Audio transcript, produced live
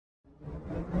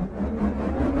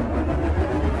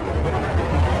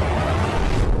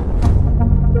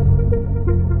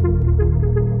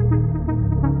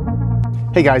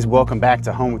Hey guys, welcome back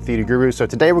to Home with HTGURU. So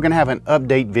today we're going to have an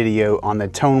update video on the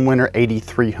Tonewinner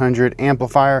 8300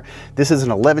 amplifier. This is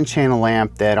an 11 channel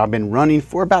amp that I've been running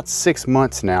for about 6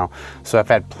 months now. So I've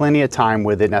had plenty of time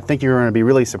with it, and I think you're going to be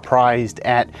really surprised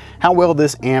at how well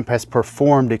this amp has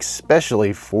performed,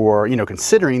 especially for,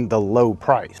 considering the low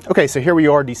price. Okay, so here we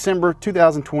are, December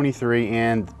 2023,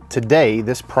 and today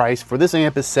this price for this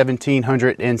amp is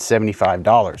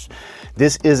 $1,775.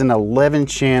 This is an 11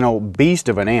 channel beast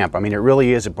of an amp. I mean, it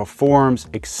really is. It performs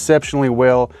exceptionally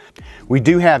well. We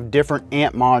do have different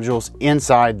amp modules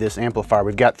inside this amplifier.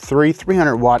 We've got three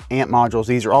 300 watt amp modules.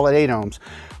 These are all at 8 ohms.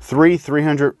 Three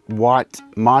 300 watt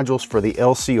modules for the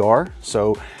LCR.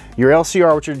 So your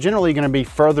LCR, which are generally going to be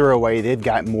further away, they've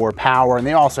got more power, and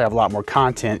they also have a lot more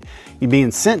content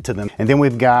being sent to them. And then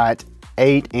we've got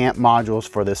 8 amp modules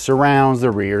for the surrounds, the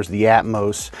rears, the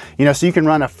Atmos, so you can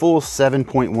run a full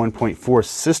 7.1.4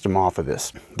 system off of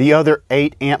this. The other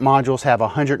 8 amp modules have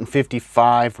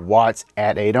 155 watts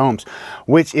at 8 ohms,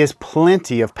 which is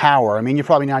plenty of power. I mean, you're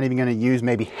probably not even going to use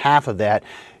maybe half of that,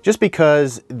 just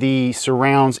because the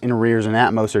surrounds and rears and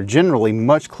Atmos are generally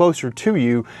much closer to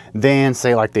you than,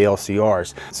 say, like the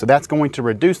LCRs. So that's going to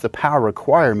reduce the power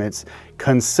requirements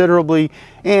considerably.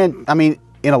 And I mean,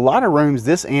 in a lot of rooms,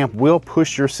 this amp will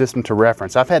push your system to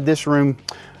reference. I've had this room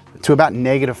to about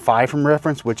 -5 from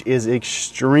reference, which is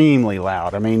extremely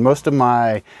loud. I mean, most of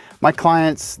my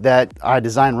clients that I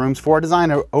design rooms for, I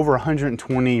design over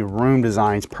 120 room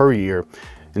designs per year,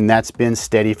 and that's been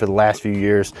steady for the last few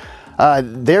years.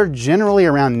 They're generally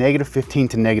around -15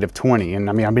 to -20, and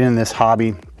I mean, I've been in this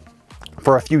hobby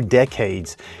for a few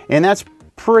decades, and that's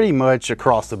pretty much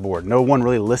across the board. No one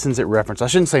really listens at reference. I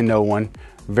shouldn't say no one.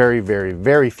 Very, very,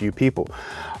 very few people.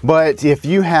 But if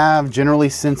you have generally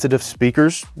sensitive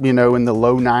speakers, in the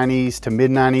low 90s to mid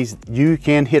 90s, you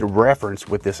can hit reference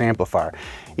with this amplifier.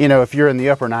 If you're in the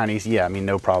upper 90s, yeah, I mean,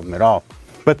 no problem at all.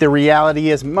 But the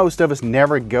reality is most of us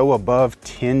never go above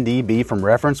 10 dB from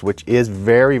reference, which is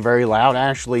very, very loud.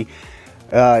 Actually,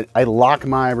 I lock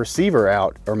my receiver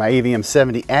out, or my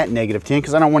AVM70, at -10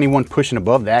 because I don't want anyone pushing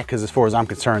above that, because as far as I'm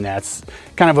concerned, that's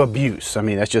kind of abuse. I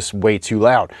mean, that's just way too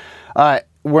loud.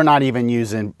 We're not even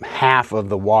using half of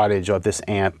the wattage of this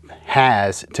amp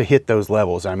has to hit those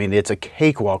levels. I mean, it's a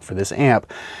cakewalk for this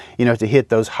amp, to hit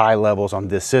those high levels on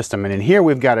this system. And in here,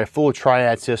 we've got a full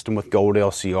triad system with gold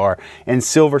LCR and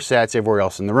silver sats everywhere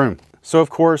else in the room. So of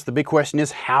course, the big question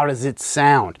is, how does it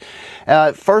sound?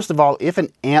 First of all, if an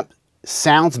amp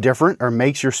sounds different or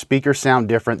makes your speaker sound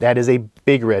different, that is a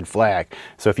big red flag.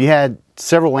 So if you had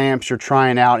several amps you're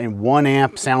trying out and one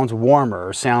amp sounds warmer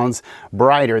or sounds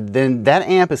brighter, then that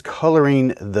amp is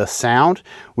coloring the sound.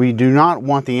 We do not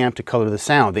want the amp to color the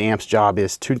sound. The amp's job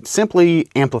is to simply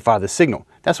amplify the signal.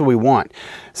 That's what we want.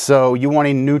 So you want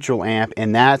a neutral amp,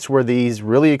 and that's where these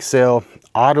really excel.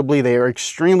 Audibly, they are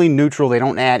extremely neutral. They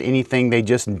don't add anything. They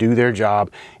just do their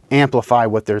job, amplify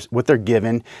what they're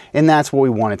given, and that's what we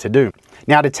wanted to do.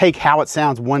 Now, to take how it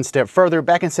sounds one step further,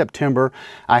 back in September,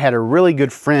 I had a really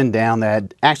good friend down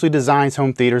that actually designs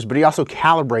home theaters, but he also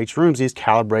calibrates rooms. He's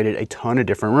calibrated a ton of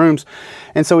different rooms,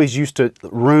 and so he's used to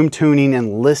room tuning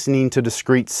and listening to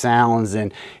discrete sounds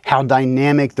and how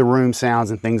dynamic the room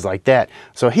sounds and things like that.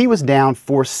 So he was down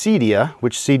for CEDIA,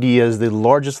 which CEDIA is the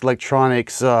largest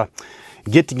electronics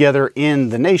get together in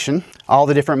the nation. All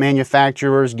the different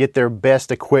manufacturers get their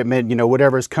best equipment,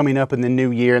 whatever is coming up in the new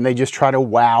year, and they just try to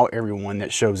wow everyone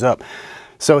that shows up.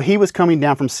 So he was coming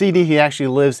down from CEDIA. He actually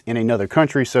lives in another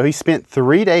country, so he spent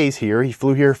 3 days here. He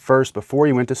flew here first before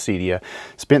he went to CEDIA.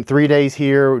 Spent 3 days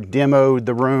here, demoed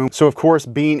the room. So of course,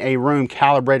 being a room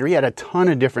calibrator, he had a ton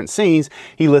of different scenes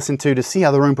he listened to see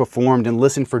how the room performed and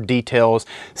listen for details,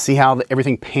 see how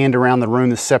everything panned around the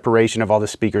room, the separation of all the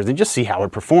speakers, and just see how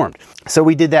it performed. So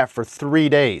we did that for 3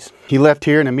 days. He left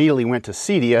here and immediately went to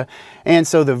CEDIA. And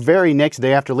so the very next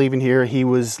day after leaving here, he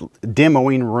was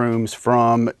demoing rooms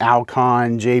from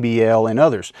Alcon, JBL, and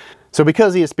others. So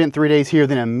because he had spent 3 days here,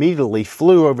 then immediately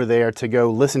flew over there to go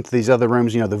listen to these other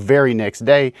rooms, the very next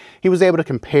day, he was able to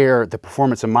compare the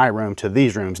performance of my room to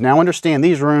these rooms. Now understand,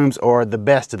 these rooms are the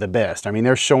best of the best. I mean,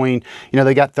 they're showing,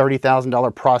 they got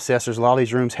 $30,000 processors. A lot of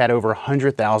these rooms had over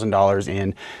 $100,000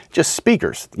 in just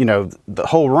speakers. The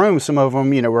whole room, some of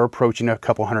them, were approaching a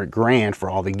couple $100,000 for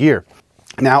all the gear.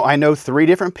 Now, I know 3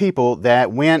 different people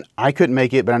that went. I couldn't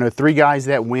make it, but I know 3 guys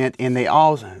that went, and they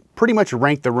all pretty much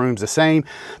ranked the rooms the same.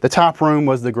 The top room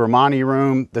was the Grimani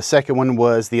room. The second one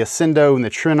was the Ascendo and the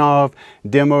Trinov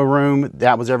demo room.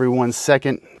 That was everyone's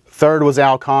second. Third was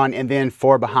Alcon, and then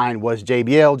far behind was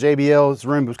JBL. JBL's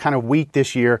room was kind of weak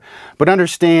this year, but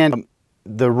understand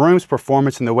the room's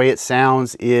performance and the way it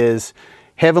sounds is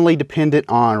Heavily dependent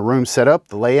on room setup,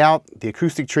 the layout, the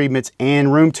acoustic treatments,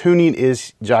 and room tuning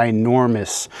is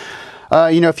ginormous.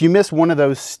 You know, if you miss one of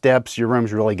those steps, your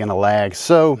room's really gonna lag.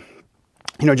 So,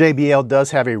 you know, JBL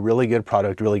does have a really good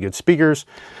product, really good speakers.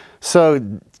 So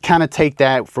kind of take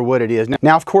that for what it is.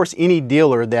 Now, of course, any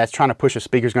dealer that's trying to push a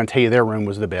speaker is going to tell you their room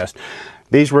was the best.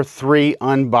 These were three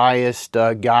unbiased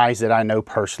guys that I know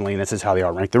personally, and this is how they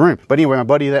all ranked the room. But anyway, my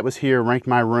buddy that was here ranked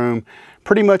my room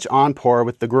pretty much on par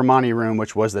with the Grimani room,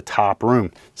 which was the top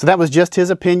room. So that was just his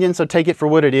opinion, so take it for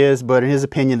what it is, but in his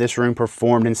opinion, this room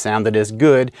performed and sounded as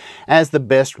good as the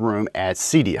best room at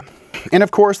Cedia. And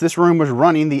of course, this room was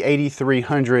running the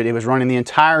 8300. It was running the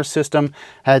entire system.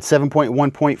 Had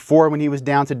 7.1.4 when he was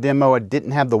down to demo. I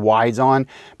didn't have the wides on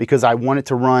because I wanted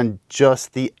to run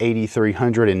just the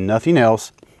 8300 and nothing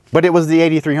else. But it was the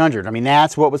 8300. I mean,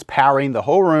 that's what was powering the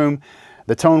whole room.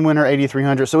 The Tonewinner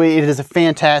 8300. So it is a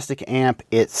fantastic amp.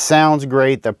 It sounds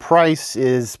great. The price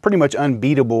is pretty much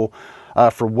unbeatable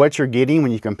for what you're getting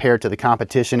when you compare it to the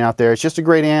competition out there. It's just a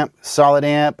great amp, solid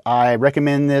amp. I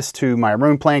recommend this to my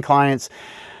room plan clients.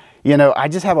 You know, I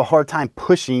just have a hard time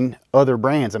pushing other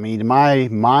brands. I mean, in my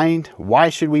mind, why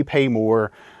should we pay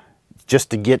more just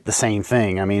to get the same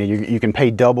thing? I mean, you can pay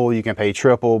double, you can pay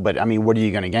triple, but I mean, what are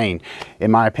you going to gain?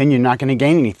 In my opinion, you're not going to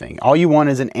gain anything. All you want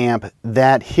is an amp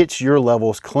that hits your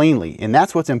levels cleanly, and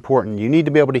that's what's important. You need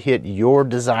to be able to hit your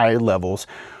desired levels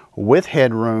with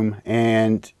headroom,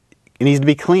 and it needs to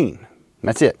be clean.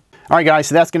 That's it. All right, guys,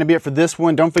 so that's going to be it for this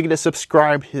one. Don't forget to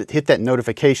subscribe, hit that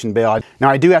notification bell.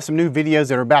 Now, I do have some new videos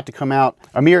that are about to come out.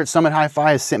 Amir at Summit HiFi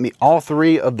has sent me all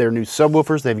three of their new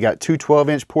subwoofers. They've got two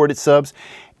 12-inch ported subs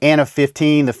and a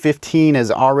 15. The 15 has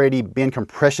already been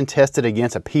compression tested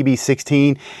against a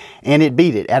PB16, and it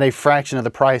beat it at a fraction of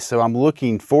the price. So I'm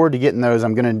looking forward to getting those.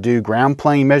 I'm going to do ground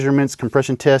plane measurements,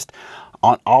 compression test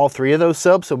on all three of those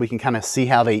subs so we can kind of see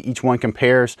how each one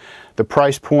compares. The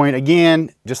price point,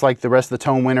 again, just like the rest of the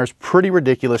Tonewinner, is pretty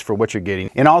ridiculous for what you're getting.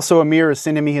 And also, Amir is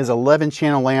sending me his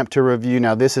 11-channel amp to review.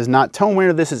 Now, this is not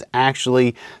Tonewinner. This is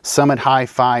actually Summit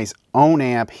HiFi's own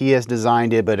amp. He has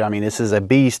designed it, but I mean, this is a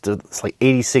beast. It's like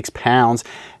 86 pounds,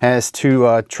 has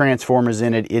two transformers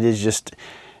in it. It is just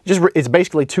it's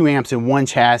basically two amps in one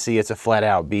chassis. It's a flat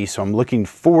out beast. So I'm looking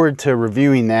forward to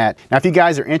reviewing that. Now, if you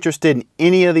guys are interested in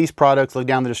any of these products, look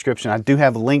down in the description. I do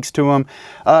have links to them.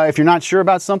 If you're not sure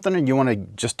about something and you want to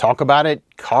just talk about it,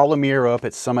 call Amir up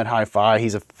at Summit HiFi.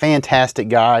 He's a fantastic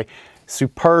guy.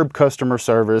 Superb customer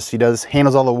service. He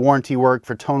handles all the warranty work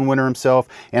for Tonewinner himself.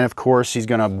 And of course, he's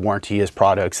going to warranty his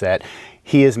products that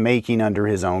he is making under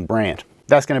his own brand.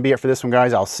 That's going to be it for this one,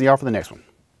 guys. I'll see y'all for the next one.